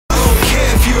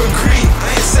agree.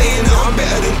 I ain't saying that I'm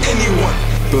better than anyone,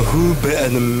 but who better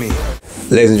than me?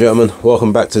 Ladies and gentlemen,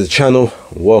 welcome back to the channel.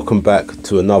 Welcome back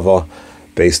to another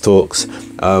Base Talks.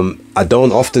 I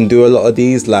don't often do a lot of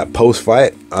these like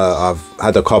post-fight. I've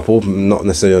had a couple, not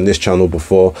necessarily on this channel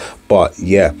before, but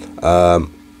yeah,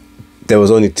 there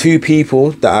was only two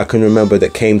people that I can remember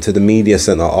that came to the media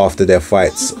center after their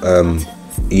fights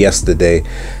yesterday.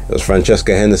 It was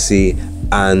Francesca Hennessy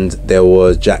and there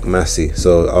was Jack Massey.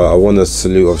 So I want to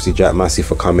salute obviously Jack Massey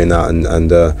for coming out and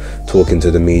talking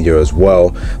to the media as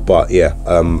well. But yeah,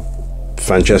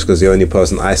 Francesca's the only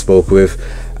person I spoke with,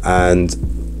 and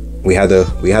we had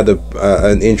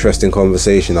an interesting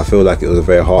conversation. I feel like it was a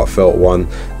very heartfelt one,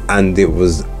 and it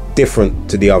was different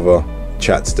to the other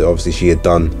chats that obviously she had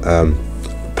done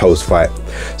post fight.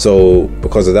 So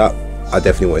because of that, I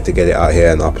definitely wanted to get it out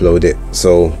here and upload it.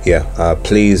 So yeah,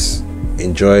 please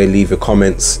enjoy, leave your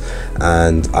comments,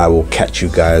 and I will catch you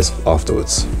guys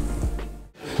afterwards.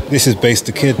 This is Base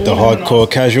the Kid, the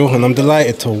hardcore casual, and I'm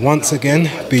delighted to once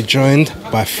again be joined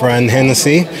by FRAN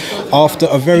Hennessy after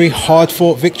a very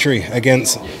hard-fought victory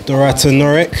against Dorota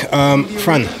Norick.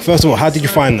 Fran, first of all, how did you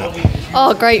find that?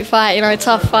 Oh, great fight, you know,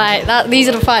 tough fight. These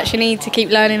are the fights you need to keep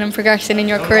learning and progressing in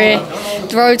your career.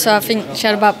 Dorota, I think she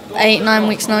had about 8-9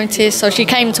 weeks notice, so she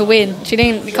came to win. She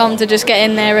didn't come to just get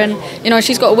in there, and, you know,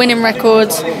 she's got a winning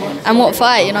record. And what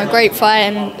fight, you know, great fight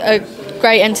and a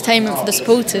great entertainment for the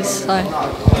supporters. So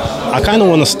I kind of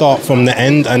want to start from the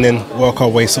end and then work our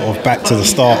way sort of back to the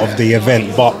start of the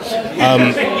event, but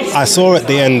I saw at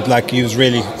the end like you was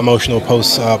really emotional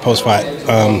post-fight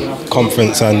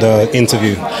conference and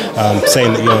interview,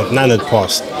 saying that your nan had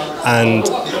passed, and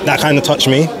that kind of touched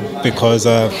me because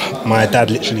my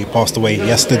dad literally passed away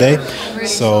yesterday,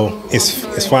 so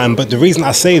it's fine. But the reason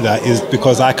I say that is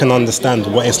because I can understand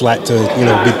what it's like to, you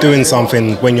know, be doing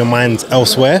something when your mind's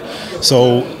elsewhere.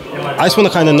 So I just want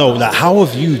to kind of know that how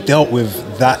have you dealt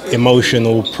with that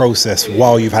emotional process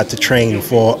while you've had to train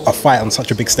for a fight on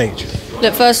such a big stage?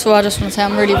 Look, first of all, I just want to say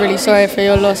I'm really, really sorry for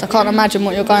your loss. I can't imagine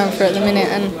what you're going through at the minute,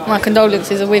 and my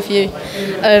condolences are with you.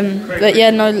 But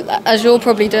yeah, no, as you're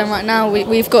probably doing right now,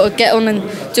 we've got to get on and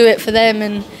do it for them,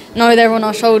 and know they're on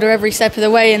our shoulder every step of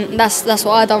the way. And that's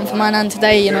what I done for my nan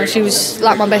today. You know, she was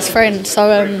like my best friend.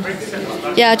 So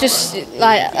yeah, just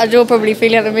like as you're probably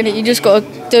feeling at the minute, you just got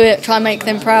to do it, try and make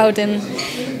them proud, and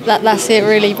that's it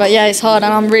really. But yeah, it's hard,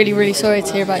 and I'm really, really sorry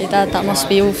to hear about your dad. That must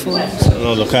be awful.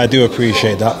 No, look, I do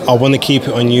appreciate that. I want to keep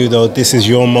it on you though. This is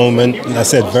your moment. Like I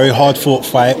said, very hard fought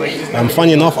fight.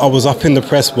 Funny enough, I was up in the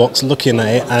press box looking at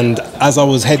it, and as I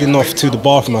was heading off to the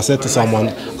bathroom, I said to someone,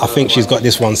 I think she's got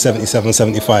this one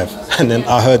 77-75. And then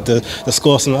I heard the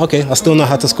score, so I'm like, okay, I still know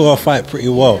how to score a fight pretty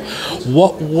well.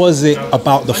 What was it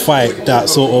about the fight that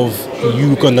sort of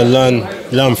you gonna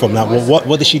learn from that?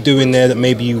 What did she do in there that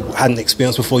maybe you hadn't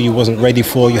experienced before, you wasn't ready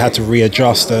for, you had to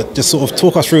readjust? Just sort of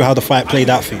talk us through how the fight played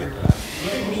out for you.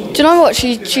 Do you know what?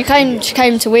 She came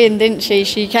to win, didn't she?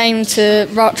 She came to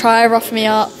try rough me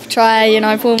up, try, you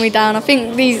know, pull me down. I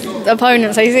think these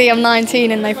opponents, they see I'm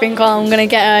 19 and they think, oh, I'm gonna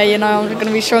get her, you know, I'm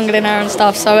gonna be stronger than her and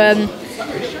stuff. So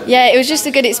yeah, it was just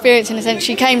a good experience in a sense.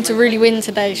 She came to really win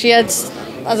today. She had,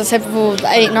 as I said before,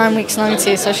 8-9 weeks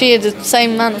notice, so she had the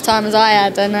same amount of time as I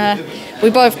had, and we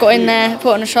both got in there,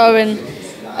 put on a show,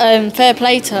 and fair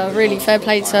play to her, really fair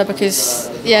play to her, because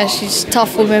yeah, she's a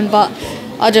tough woman, but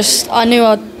I knew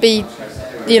I'd be,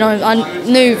 you know, I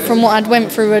knew from what I'd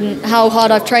went through and how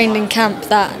hard I've trained in camp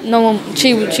that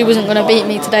she wasn't going to beat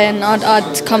me today, and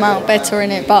I'd come out better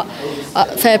in it. But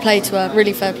fair play to her,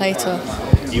 really fair play to her.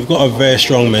 You've got a very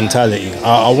strong mentality.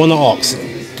 I want to ask,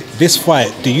 this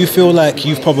fight, do you feel like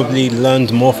you've probably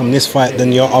learned more from this fight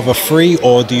than your other three,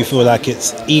 or do you feel like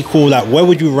it's equal? Like, where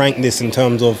would you rank this in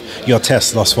terms of your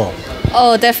tests thus far?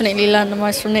 Oh, definitely learned the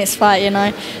most from this fight, you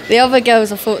know. The other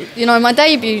girls, I thought, you know, my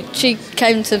debut, she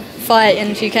came to fight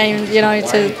and she came, you know,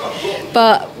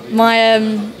 but my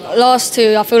last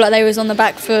two, I feel like they was on the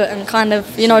back foot and kind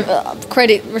of, you know,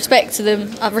 respect to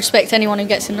them. I respect anyone who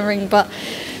gets in the ring, but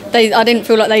I didn't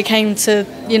feel like they came to,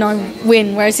 you know,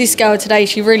 win. Whereas this girl today,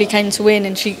 she really came to win,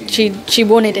 and she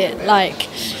wanted it. Like,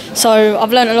 so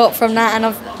I've learned a lot from that. And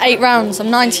I've 8 rounds. I'm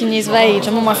 19 years of age.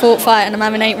 I'm on my 4th fight, and I'm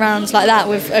having 8 rounds like that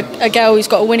with a girl who's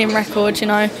got a winning record. You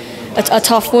know, a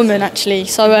tough woman actually.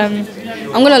 So I'm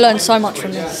going to learn so much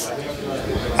from this.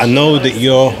 I know that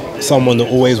you're someone that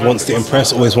always wants to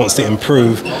impress, always wants to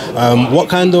improve. What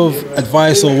kind of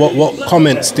advice or what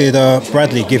comments did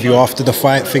Bradley give you after the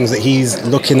fight? Things that he's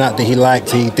looking at that he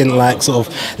liked, he didn't like. Sort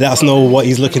of let us know what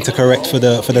he's looking to correct for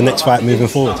the next fight moving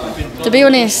forward. To be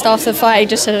honest, after the fight, he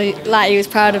just said like he was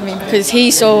proud of me because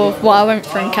he saw what I went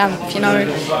through in camp. You know,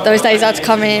 those days I had to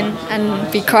come in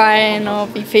and be crying or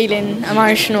be feeling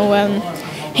emotional.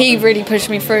 He really pushed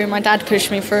me through. My dad pushed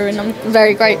me through, and I'm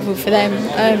very grateful for them.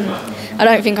 I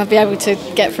don't think I'd be able to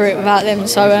get through it without them.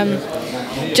 So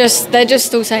they're just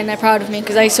still saying they're proud of me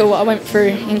because they saw what I went through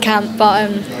in camp.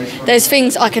 But there's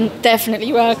things I can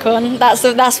definitely work on. That's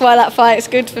why that fight's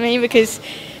good for me, because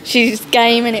she's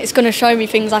game and it's going to show me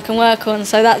things I can work on.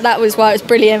 So that was why it was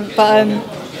brilliant. But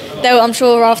I'm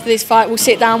sure after this fight we'll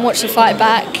sit down, watch the fight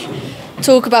back,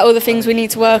 talk about all the things we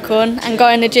need to work on, and go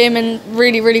in the gym and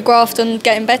really graft on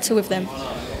getting better with them.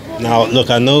 Now, look,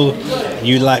 I know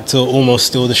you like to almost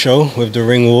steal the show with the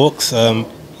ring walks. I mean,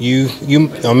 you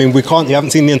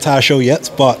haven't seen the entire show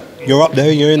yet, but you're up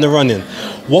there, you're in the running.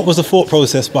 What was the thought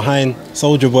process behind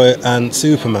Soulja Boy and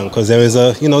Superman? Because there is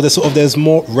there's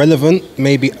more relevant,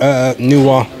 maybe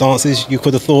newer dances you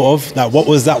could have thought of. Like, what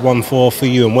was that one for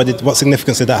you, and what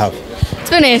significance did that have?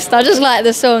 To be honest, I just like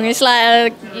the song. It's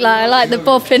I like the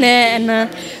bop in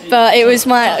it, but it was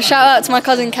my shout out to my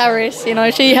cousin Caris. You know,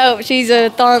 she's a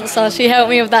dancer. She helped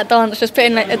me with that dance, just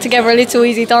putting together a little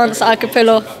easy dance that I could pull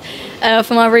off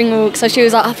for my ring walk. So she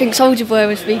was like, I think Soulja Boy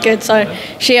would be good. So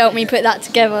she helped me put that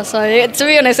together. So to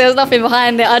be honest, there was nothing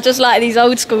behind it. I just like these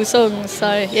old school songs.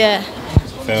 So yeah.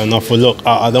 Fair enough. Well, look,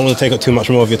 I don't want to take up too much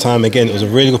more of your time. Again, it was a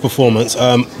really good performance.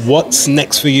 What's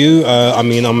next for you? I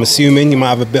mean, I'm assuming you might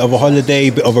have a bit of a holiday,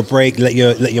 a bit of a break, let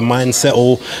your mind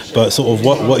settle. But sort of,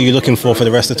 what are you looking for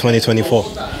the rest of 2024?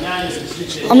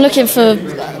 I'm looking for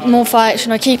more fights,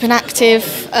 keeping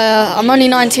active. I'm only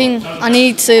 19. I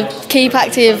need to keep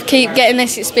active, keep getting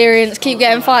this experience, keep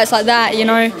getting fights like that,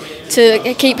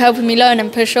 to keep helping me learn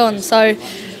and push on. So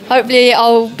hopefully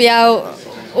I'll be out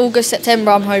August, September,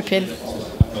 I'm hoping.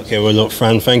 Okay, well, look,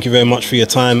 Fran, thank you very much for your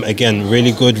time. Again,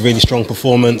 really good, really strong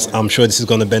performance. I'm sure this is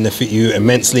going to benefit you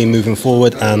immensely moving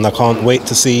forward, and I can't wait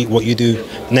to see what you do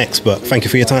next. But thank you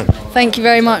for your time. Thank you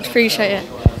very much. Appreciate it.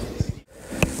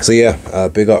 So yeah,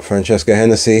 big up Francesca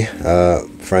Hennessy,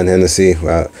 Fran Hennessy.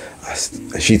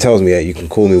 She tells me that you can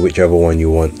call me whichever one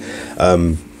you want.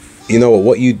 You know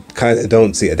what you kind of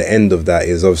don't see at the end of that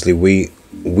is obviously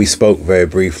we spoke very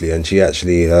briefly, and she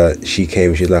actually she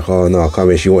came. She's like, oh no, come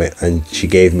here. She went and she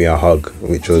gave me a hug,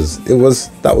 which was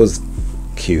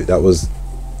cute. That was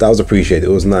appreciated.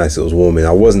 It was nice. It was warming.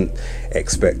 I wasn't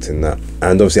expecting that,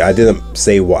 and obviously I didn't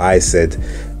say what I said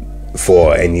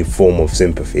for any form of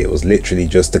sympathy. It was literally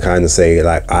just to kind of say,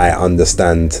 like, I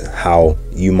understand how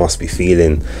you must be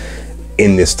feeling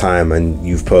in this time, and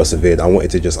you've persevered. I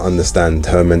wanted to just understand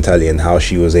her mentality and how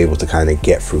she was able to kind of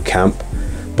get through camp.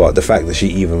 But the fact that she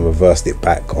even reversed it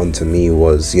back onto me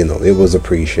was, it was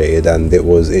appreciated, and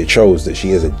it shows that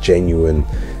she is a genuine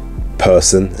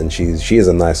person, and she is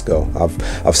a nice girl.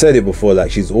 I've said it before,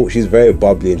 like, she's very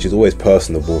bubbly and she's always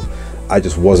personable. I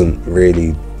just wasn't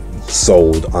really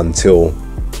sold until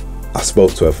I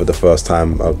spoke to her for the first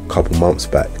time a couple months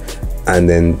back, and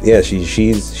then yeah,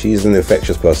 she's an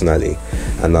infectious personality.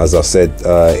 And as I said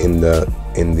in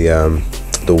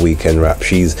the weekend wrap,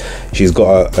 she's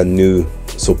got a new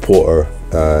supporter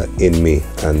in me,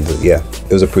 and yeah,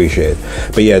 it was appreciated.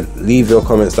 But yeah, leave your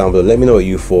comments down below. Let me know what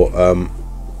you thought.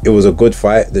 It was a good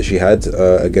fight that she had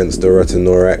against Dorota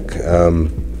Norak.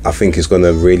 I think it's going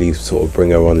to really sort of bring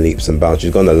her on leaps and bounds.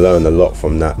 She's going to learn a lot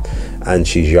from that, and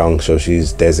she's young, so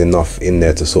there's enough in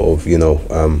there to sort of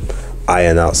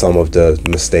iron out some of the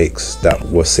mistakes that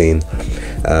were seen.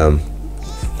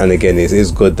 And again, it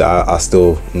is good that I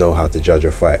still know how to judge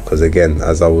a fight, because again,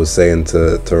 as I was saying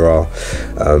to Ra,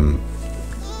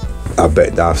 I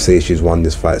bet that I've seen she's won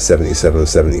this fight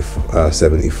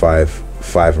 77-75,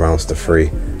 5 rounds to 3.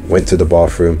 Went to the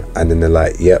bathroom, and then they're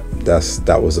like, yep,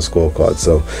 that was the scorecard.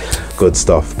 So good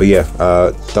stuff. But yeah,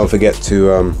 don't forget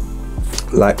to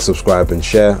like, subscribe and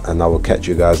share, and I will catch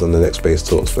you guys on the next Base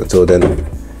Talks. But until then,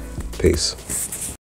 peace.